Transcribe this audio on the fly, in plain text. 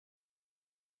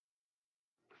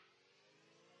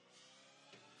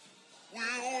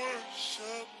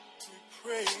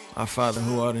Our Father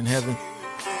who art in heaven,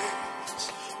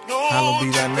 hallowed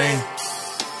be thy name.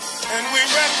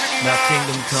 Thy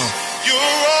kingdom come.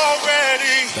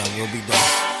 Thy will be done.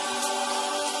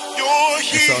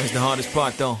 That's always the hardest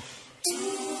part, though.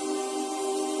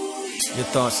 Your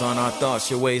thoughts aren't our thoughts,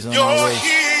 your ways aren't our ways.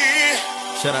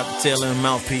 Shout out to Taelor and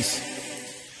Mouthpi3ce.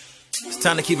 It's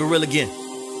time to keep it real again.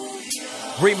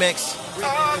 Remix.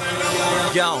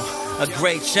 Yo, a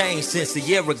great change since a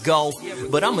year ago,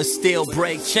 but I'ma still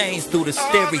break chains through the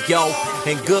stereo.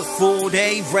 And good food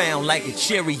A-round like a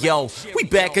Cheerio. We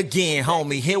back again,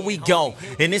 homie, here we go.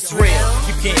 And it's real,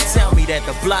 you can't tell me that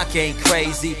the block ain't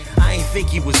crazy. I ain't think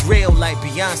he was real like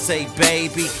Beyonce,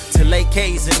 baby. Till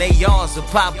AKs and ARs will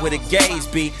pop with a gaze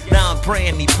be. Now I'm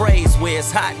praying he prays where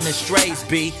it's hot and the strays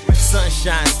be.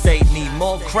 Sunshine State need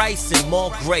more Christ and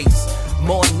more grace.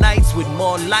 More nights with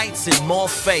more lights and more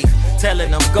faith.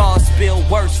 Telling them God spill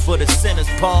worse for the sinners,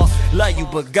 Paul. Love you,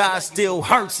 but God still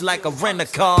hurts like a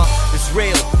rent-a-car. It's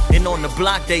real, and on the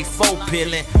block they folk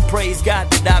peeling. Praise God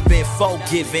that I've been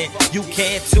forgiven. You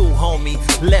can too, homie.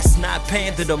 Let's not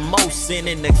pander the most sin.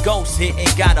 And the ghost hitting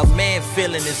got a man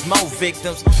feeling there's more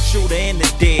victims. Shooter and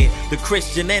the dead, the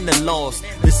Christian and the lost,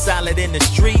 the solid in the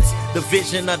streets. The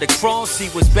vision of the cross, he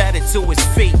was battered to his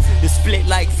feet. The split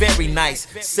like very nice.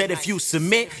 Said if you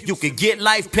submit, you could get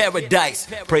life paradise.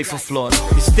 Pray for Florida.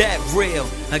 It's that real.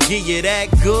 I give you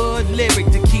that good lyric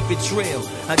to keep it real.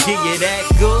 I give you that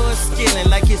good skilling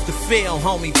like it's the feel,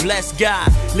 homie. Bless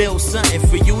God. Little something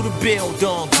for you to build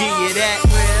on. Give you that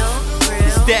real.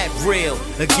 It's that real.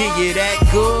 I give you that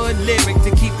good lyric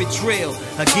to keep it real.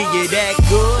 I give you that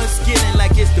good skilling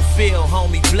like it's the feel,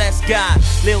 homie. Bless God.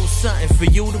 Little something for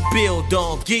you to build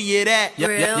on. Give you that.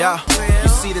 Yeah. You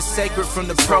see the sacred from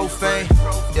the profane.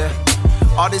 Yeah.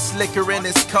 All this liquor and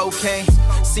this cocaine.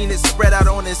 Seen it spread out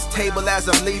on this table as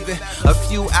I'm leaving. A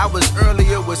few hours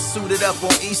earlier was suited up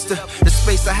on Easter. The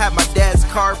space I had my dad's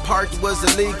car parked was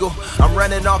illegal. I'm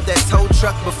running off that tow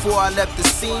truck before I left the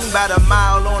scene. About a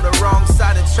mile on the wrong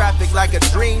side of traffic like a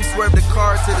dream. Swerved the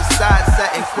car to the side,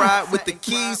 sat and cried with the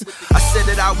keys. I said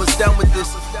that I was done with this,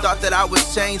 thought that I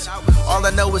was changed. All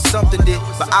I know is something did,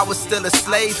 but I was still a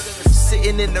slave.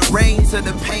 Sitting in the rain till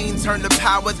the pain turned to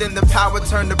power, then the power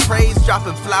turned to praise.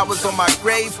 Dropping flowers on my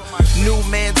grave. New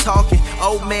man talking,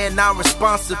 old man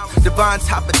non-responsive. Divine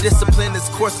type of discipline is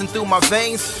coursing through my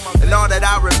veins. And all that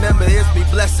I remember is me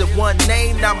blessed one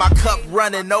name. Now my cup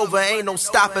running over, ain't no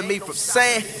stopping me from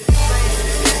saying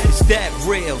it's that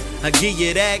real. I give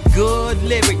you that good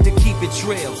lyric to keep it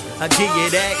real. I give you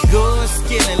that good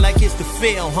skilling like it's the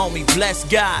feel, homie. Bless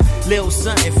God. Little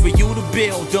something for you to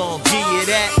build on. Give you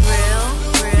that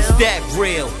real. It's that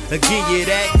real. I give you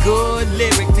that good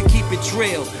lyric to keep it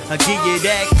real. I give you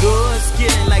that good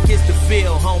skilling like it's the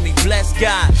feel, homie. Bless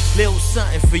God. Little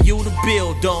something for you to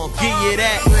build on. Give you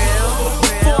that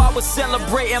real. Before I was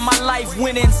celebrating my life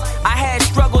winnings, I had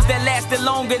struggles that lasted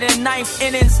longer than ninth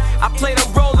innings. I played a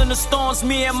role in the storms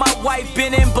me and my wife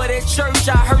been in, but at church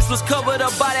our hearse was covered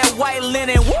up by that white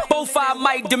linen. Both I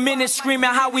might diminish, screaming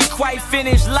how we quite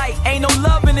finished. Like ain't no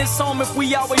love in this home if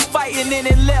we always fighting in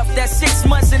and left. That 6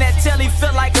 months in that telly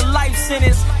felt like a life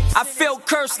sentence. I felt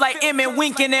cursed like Emmett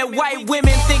winking at white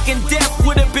women, thinking death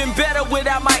would have been better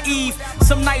without my Eve.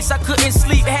 Some nights I couldn't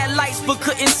sleep, had lights but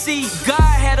couldn't see. God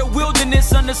had a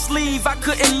wilderness on the sleeve, I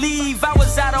couldn't leave. I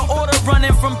was out of order,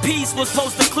 running from peace, was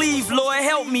supposed to cleave. Lord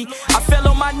help me, I fell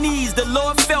on my knees, the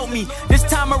Lord felt me. This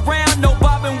time around, no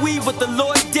bob and weave, but the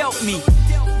Lord dealt me.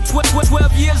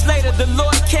 12 years later, the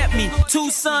Lord kept me. 2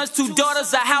 sons, 2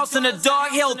 daughters, a house and a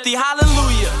dog healthy.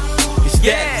 Hallelujah. It's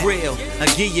that real. I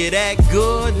give you that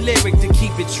good lyric to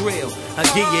keep it real. I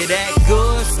give you that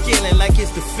good skilling like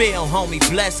it's the feel, homie.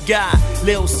 Bless God.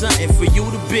 Little something for you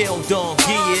to build on.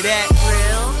 Give you that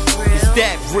real. It's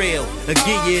that real. I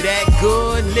give you that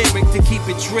good lyric to keep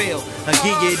it real. I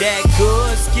give you that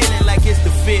good skilling like it's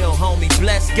the feel, homie.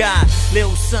 Bless God.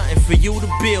 Little something for you to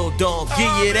build on.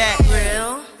 Give you that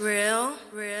real.